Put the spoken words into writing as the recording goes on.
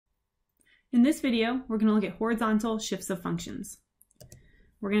In this video, we're going to look at horizontal shifts of functions.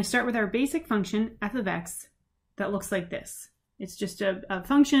 We're going to start with our basic function, f of x, that looks like this. It's just a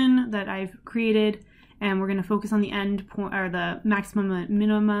function that I've created, and we're going to focus on the end point, or the maximum and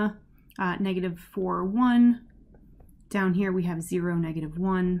minima, -4, 1. Down here we have 0,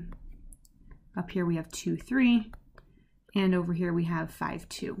 -1. Up here we have 2, 3. And over here we have 5,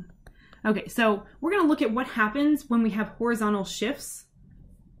 2. Okay, so we're going to look at what happens when we have horizontal shifts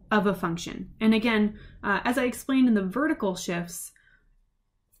of a function. And again, as I explained in the vertical shifts,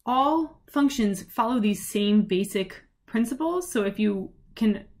 all functions follow these same basic principles. So if you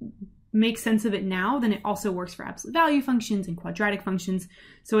can make sense of it now, then it also works for absolute value functions and quadratic functions.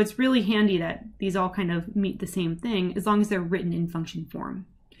 So it's really handy that these all kind of meet the same thing as long as they're written in function form.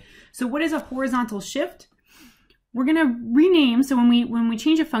 So what is a horizontal shift? We're going to rename, so when we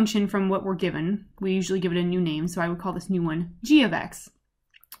change a function from what we're given, we usually give it a new name, so I would call this new one g of x.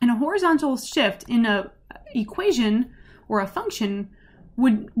 And a horizontal shift in an equation or a function,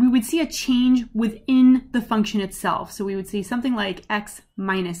 we would see a change within the function itself. So we would see something like x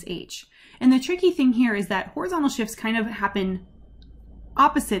minus h. And the tricky thing here is that horizontal shifts kind of happen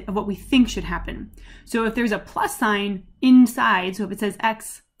opposite of what we think should happen. So if there's a plus sign inside, so if it says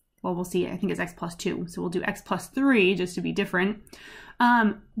x, well, we'll see, I think it's x plus 2. So we'll do x plus 3 just to be different.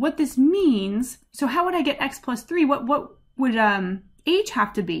 What this means, so how would I get x plus 3? What would h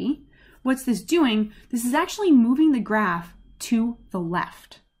have to be? What's this doing? This is actually moving the graph to the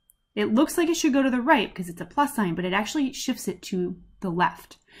left. It looks like it should go to the right because it's a plus sign, but it actually shifts it to the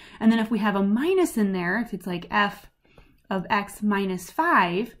left. And then if we have a minus in there, if it's like f of x minus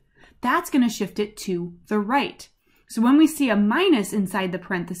 5, that's going to shift it to the right. So when we see a minus inside the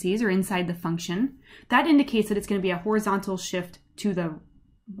parentheses or inside the function, that indicates that it's going to be a horizontal shift to the,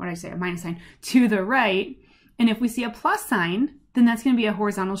 what did I say, a minus sign, to the right. And if we see a plus sign, then that's going to be a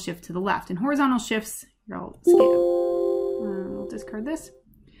horizontal shift to the left. And horizontal shifts, here I'll discard this.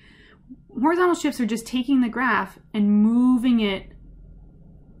 Horizontal shifts are just taking the graph and moving it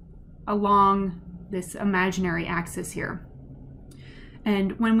along this imaginary axis here.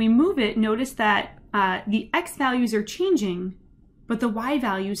 And when we move it, notice that the x values are changing, but the y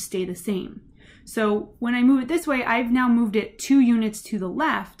values stay the same. So when I move it this way, I've now moved it 2 units to the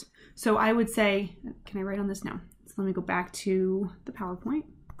left. So I would say, can I write on this now? So let me go back to the PowerPoint.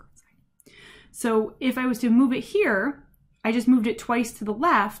 So if I was to move it here, I just moved it twice to the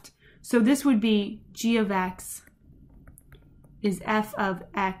left. So this would be g of x is f of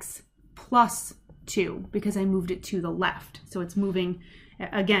x plus 2 because I moved it to the left. So it's moving,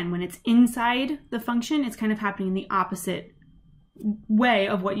 again, when it's inside the function, it's kind of happening in the opposite way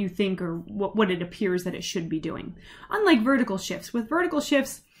of what you think or what it appears that it should be doing. Unlike vertical shifts. With vertical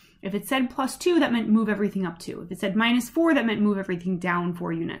shifts, if it said plus 2, that meant move everything up 2. If it said minus 4, that meant move everything down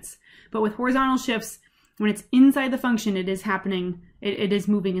 4 units. But with horizontal shifts, when it's inside the function, it is happening, it is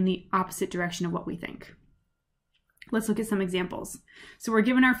moving in the opposite direction of what we think. Let's look at some examples. So we're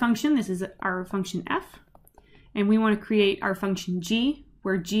given our function, this is our function f, and we want to create our function g,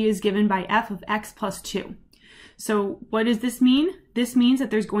 where g is given by f of x plus 2. So what does this mean? This means that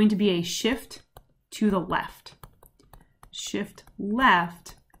there's going to be a shift to the left. Shift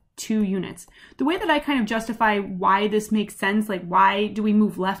left 2 units. The way that I kind of justify why this makes sense, like why do we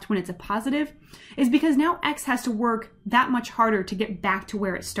move left when it's a positive, is because now x has to work that much harder to get back to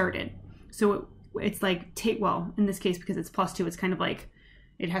where it started. So it's like, well, in this case, because it's plus 2, it's kind of like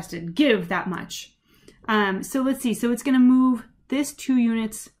it has to give that much. So let's see. So it's going to move this 2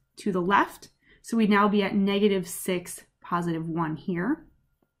 units to the left. So we'd now be at -6, +1 here.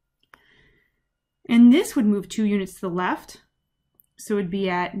 And this would move 2 units to the left. So it would be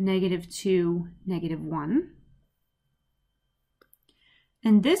at -2, -1.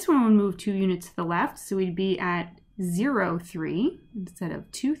 And this one would move 2 units to the left. So we'd be at 0, 3 instead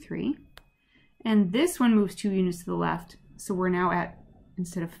of 2, 3. And this one moves 2 units to the left. So we're now at,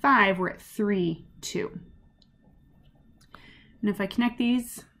 instead of 5, we're at 3, 2. And if I connect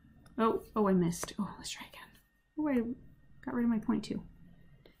these, oh, I missed. Oh, let's try again. Oh, I got rid of my point too.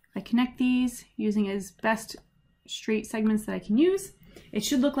 If I connect these using as best straight segments that I can use, it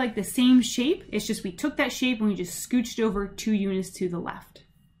should look like the same shape. It's just we took that shape and we just scooched over 2 units to the left.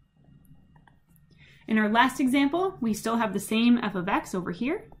 In our last example, we still have the same f of x over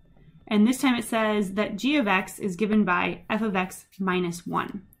here. And this time it says that g of x is given by f of x minus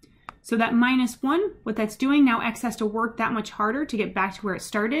 1. So that -1, what that's doing, now x has to work that much harder to get back to where it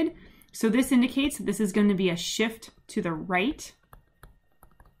started. So this indicates that this is going to be a shift to the right.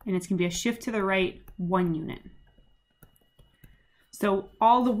 And it's going to be a shift to the right 1 unit. So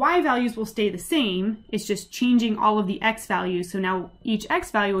all the y values will stay the same. It's just changing all of the x values. So now each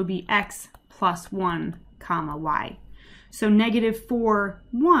x value would be x plus 1, comma, y. So negative 4,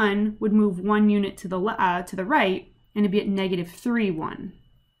 1 would move 1 unit to the right, and it'd be at negative 3, 1.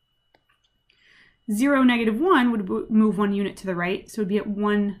 0, negative 1 would move 1 unit to the right, so it would be at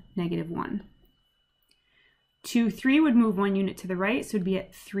 1, negative 1. 2, 3 would move 1 unit to the right, so it would be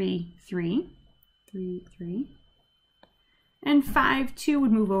at 3, 3. 3, 3. And 5, 2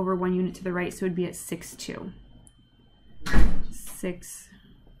 would move over 1 unit to the right, so it would be at 6, 2. 6,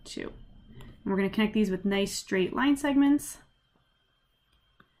 2. And we're going to connect these with nice straight line segments.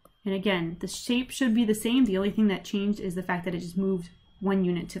 And again, the shape should be the same. The only thing that changed is the fact that it just moved 1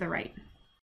 unit to the right.